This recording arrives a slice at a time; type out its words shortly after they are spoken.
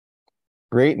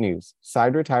Great news.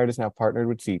 Side Retired is now partnered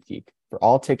with SeatGeek. For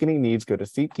all ticketing needs, go to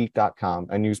SeatGeek.com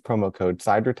and use promo code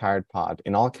SideRetiredPod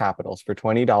in all capitals for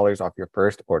 $20 off your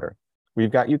first order.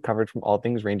 We've got you covered from all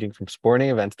things ranging from sporting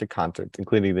events to concerts,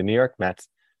 including the New York Mets,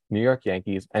 New York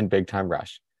Yankees, and Big Time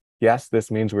Rush. Yes, this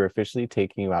means we're officially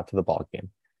taking you out to the ball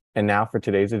game. And now for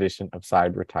today's edition of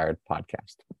Side Retired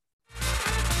Podcast.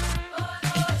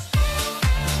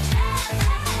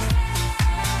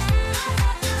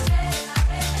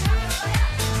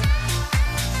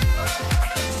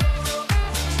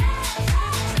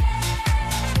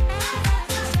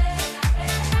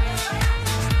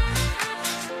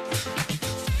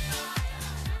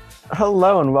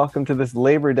 Hello and welcome to this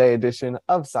Labor Day edition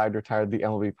of Side Retired, the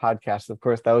MLB podcast. Of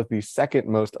course, that was the second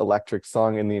most electric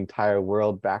song in the entire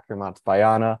world, Bakermat's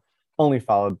Bayana, only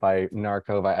followed by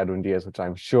Narco by Edwin Diaz, which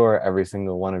I'm sure every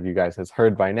single one of you guys has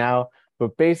heard by now.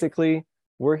 But basically,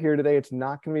 we're here today. It's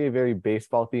not going to be a very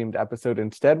baseball-themed episode.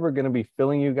 Instead, we're going to be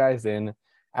filling you guys in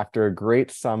after a great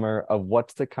summer of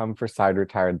what's to come for Side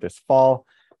Retired this fall.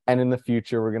 And in the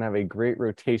future, we're going to have a great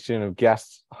rotation of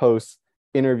guests, hosts,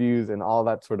 interviews, and all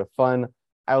that sort of fun.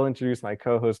 I will introduce my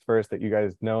co-host first that you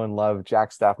guys know and love,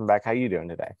 Jack Staffenbach. How you doing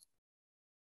today?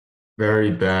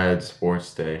 Very bad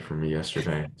sports day for me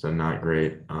yesterday, so not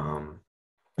great.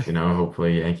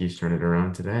 Hopefully Yankees turn it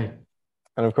around today.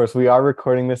 And of course, we are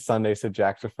recording this Sunday, so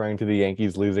Jack's referring to the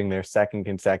Yankees losing their second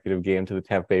consecutive game to the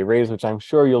Tampa Bay Rays, which I'm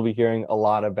sure you'll be hearing a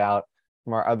lot about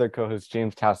from our other co-host,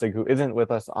 James Tausig, who isn't with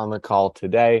us on the call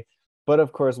today. But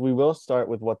of course, we will start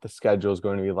with what the schedule is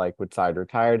going to be like with Side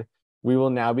Retired. We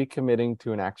will now be committing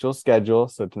to an actual schedule,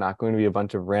 so it's not going to be a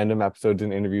bunch of random episodes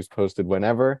and interviews posted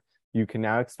whenever. You can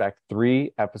now expect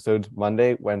 3 episodes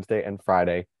Monday, Wednesday, and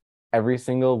Friday. Every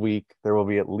single week, there will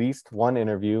be at least one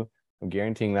interview. I'm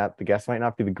guaranteeing that. The guest might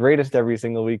not be the greatest every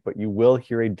single week, but you will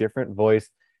hear a different voice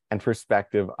and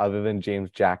perspective other than James,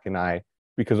 Jack, and I,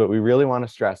 because what we really want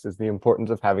to stress is the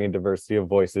importance of having a diversity of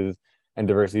voices and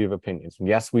diversity of opinions. And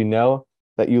yes, we know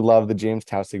that you love the James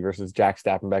Tausig versus Jack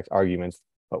Staffenbach arguments,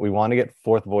 but we want to get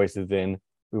fourth voices in.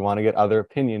 We want to get other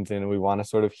opinions in, and we want to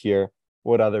sort of hear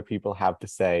what other people have to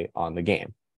say on the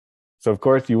game. So, of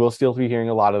course, you will still be hearing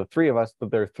a lot of the three of us,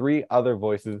 but there are 3 other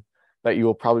voices that you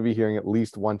will probably be hearing at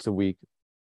least once a week.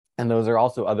 And those are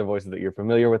also other voices that you're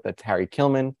familiar with. That's Harry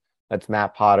Kilman, that's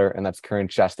Matt Potter, and that's Curran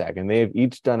Shestag. And they have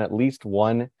each done at least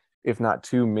 1, if not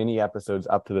 2 mini episodes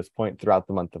up to this point throughout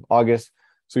the month of August.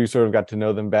 So you sort of got to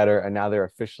know them better. And now they're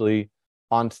officially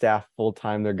on staff full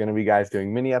time. They're going to be guys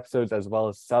doing mini episodes as well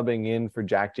as subbing in for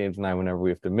Jack, James, and I whenever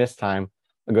we have to miss time.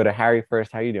 I'll go to Harry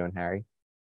first. How you doing, Harry?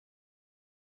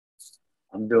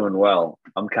 I'm doing well.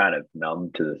 I'm kind of numb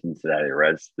to the Cincinnati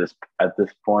Reds at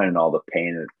this point, and all the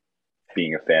pain of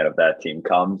being a fan of that team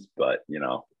comes. But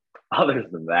other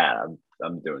than that,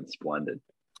 I'm doing splendid.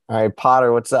 All right,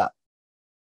 Potter, what's up?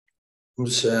 I'm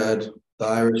sad. The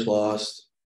Irish lost.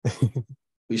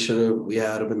 We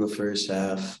had them in the first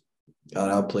half. Got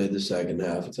outplayed the second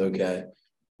half. It's okay.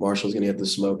 Marshall's gonna get the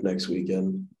smoke next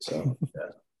weekend. So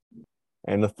yeah.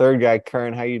 And the third guy,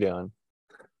 Curran, how you doing?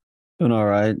 Doing all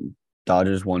right.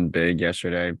 Dodgers won big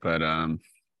yesterday, but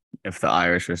if the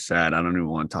Irish are sad, I don't even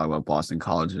want to talk about Boston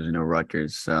College. There's no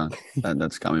Rutgers, so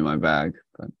that's got me in my bag.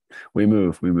 But we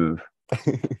move.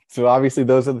 So obviously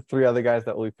those are the 3 other guys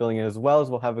that we'll be filling in, as well as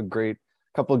we'll have a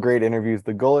couple of great interviews.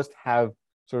 The goal is to have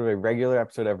sort of a regular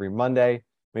episode every Monday,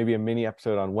 maybe a mini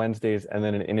episode on Wednesdays, and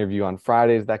then an interview on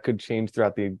Fridays. That could change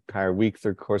throughout the entire weeks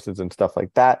or courses and stuff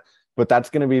like that. But that's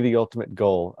going to be the ultimate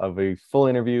goal of a full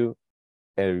interview,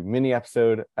 a mini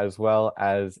episode, as well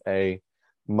as a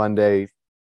Monday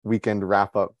weekend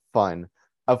wrap-up fun.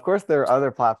 Of course, there are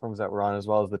other platforms that we're on, as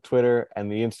well as the Twitter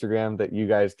and the Instagram, that you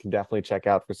guys can definitely check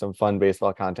out for some fun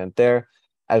baseball content there,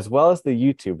 as well as the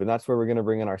YouTube. And that's where we're going to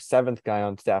bring in our 7th guy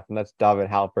on staff, and that's David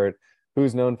Halpert,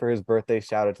 who's known for his birthday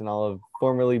shout-outs and all of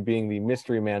formerly being the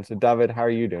mystery man. So, David, how are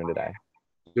you doing today?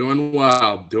 Doing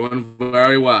well. Doing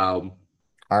very well.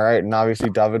 All right. And obviously,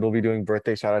 David will be doing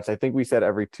birthday shout-outs. I think we said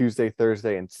every Tuesday,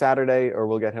 Thursday, and Saturday, or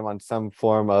we'll get him on some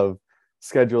form of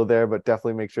schedule there, but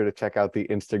definitely make sure to check out the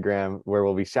Instagram where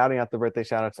we'll be shouting out the birthday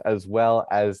shout-outs, as well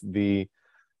as the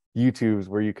YouTubes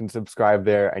where you can subscribe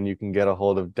there and you can get a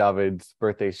hold of David's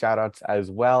birthday shout-outs, as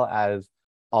well as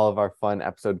all of our fun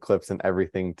episode clips and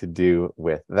everything to do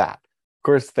with that. Of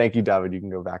course, thank you, David. You can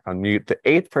go back on mute. The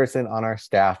 8th person on our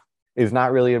staff is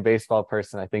not really a baseball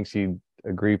person. I think she'd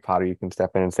agree, Potter. You can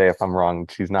step in and say if I'm wrong.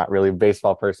 She's not really a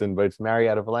baseball person, but it's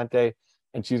Marietta Valente,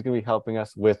 and she's going to be helping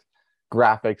us with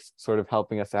graphics, sort of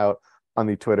helping us out on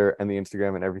the Twitter and the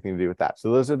Instagram and everything to do with that.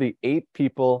 So those are the 8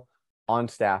 people on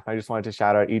staff. I just wanted to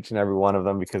shout out each and every one of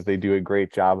them because they do a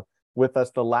great job with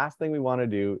us. The last thing we want to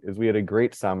do is we had a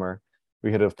great summer.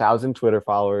 We had 1,000 Twitter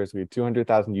followers. We had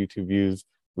 200,000 YouTube views.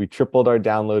 We tripled our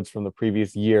downloads from the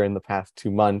previous year in the past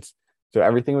 2 months. So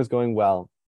everything was going well.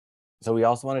 So we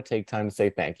also want to take time to say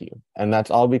thank you. And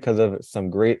that's all because of some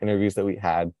great interviews that we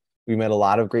had. We met a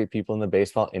lot of great people in the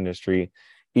baseball industry.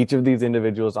 Each of these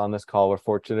individuals on this call were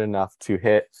fortunate enough to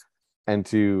hit and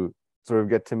to sort of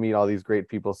get to meet all these great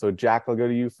people. So Jack, I'll go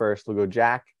to you first. We'll go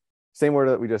Jack, same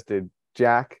order that we just did.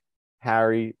 Jack,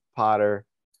 Harry, Potter,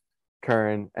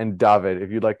 Curran, and David. If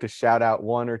you'd like to shout out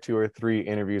 1 or 2 or 3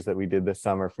 interviews that we did this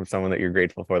summer from someone that you're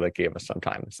grateful for that gave us some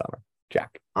time this summer.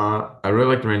 Jack. I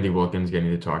really liked Randy Wilkins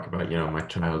getting to talk about, my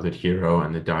childhood hero,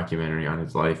 and the documentary on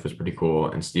his life was pretty cool.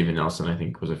 And Steven Nelson, I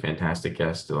think, was a fantastic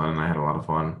guest. Dylan and I had a lot of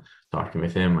fun talking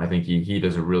with him. I think he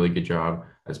does a really good job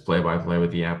as play-by-play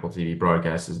with the Apple TV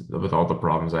broadcast. With all the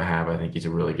problems I have, I think he's a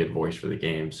really good voice for the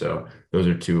game. So those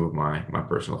are 2 of my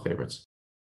personal favorites.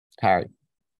 Harry.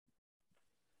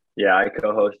 Yeah, I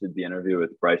co-hosted the interview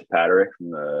with Bryce Patrick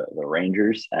from the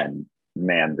Rangers, and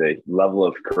man, the level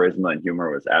of charisma and humor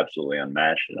was absolutely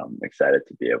unmatched, and I'm excited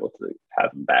to be able to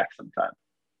have him back sometime.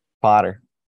 Potter.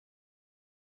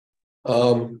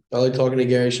 I like talking to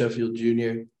Gary Sheffield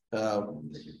Jr.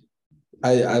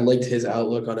 I liked his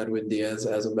outlook on Edwin Diaz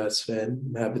as a Mets fan.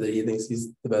 I'm happy that he thinks he's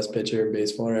the best pitcher in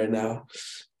baseball right now.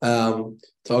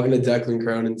 Talking to Declan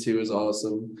Cronin too is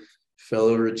awesome.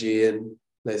 Fellow Regian.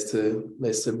 Nice to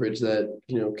bridge that,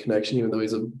 connection, even though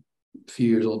he's a few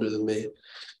years older than me.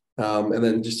 And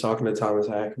then just talking to Thomas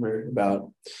Hackmer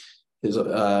about his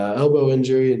elbow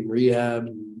injury and rehab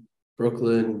in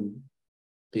Brooklyn, and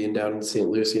being down in St.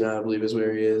 Lucie now, I believe is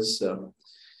where he is. So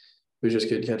it was just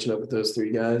good catching up with those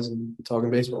 3 guys and talking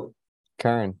baseball.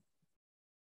 Curran.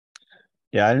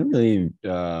 Yeah, I didn't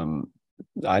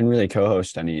really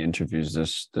co-host any interviews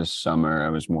this summer. I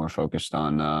was more focused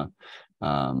on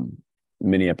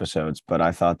mini episodes, but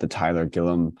I thought the Tyler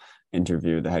Gillum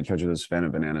interview, the head coach of the Savannah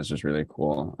Bananas, was really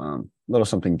cool. A little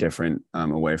something different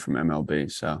away from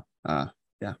MLB. So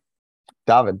yeah.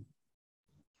 David.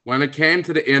 When it came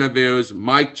to the interviews,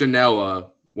 Mike Janela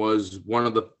was one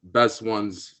of the best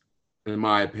ones, in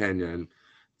my opinion.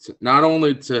 Not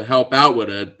only to help out with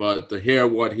it, but to hear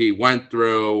what he went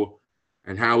through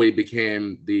and how he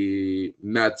became the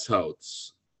Mets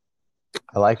host.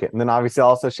 I like it. And then obviously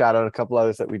also shout out a couple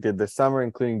others that we did this summer,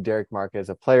 including Derek Marquez,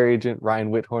 a player agent,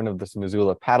 Ryan Whithorn of the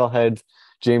Missoula Paddleheads,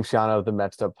 James Shiano of the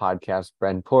Mets Dub podcast,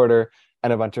 Bren Porter,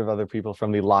 and a bunch of other people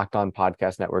from the Locked On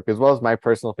Podcast Network, as well as my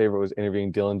personal favorite was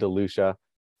interviewing Dylan DeLucia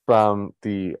from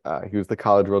he was the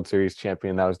College World Series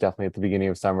champion. That was definitely at the beginning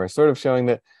of summer, sort of showing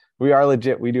that we are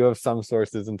legit. We do have some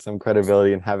sources and some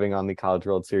credibility, and having on the College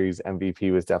World Series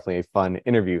MVP was definitely a fun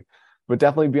interview. But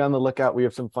definitely be on the lookout. We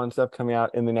have some fun stuff coming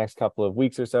out in the next couple of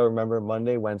weeks or so. Remember,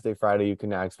 Monday, Wednesday, Friday, you can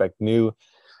now expect new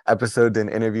episodes and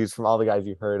interviews from all the guys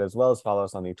you heard, as well as follow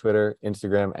us on the Twitter,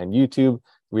 Instagram, and YouTube.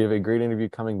 We have a great interview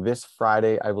coming this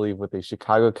Friday, I believe, with a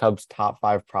Chicago Cubs top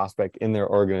 5 prospect in their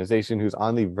organization who's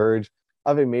on the verge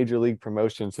of a major league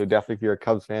promotion. So definitely, if you're a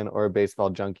Cubs fan or a baseball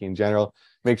junkie in general,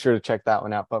 make sure to check that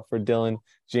one out. But for Dylan,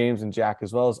 James, and Jack,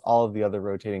 as well as all of the other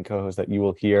rotating co-hosts that you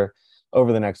will hear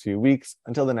over the next few weeks.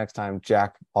 Until the next time,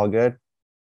 Jack, all good?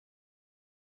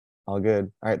 All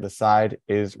good. All right, the side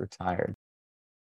is retired.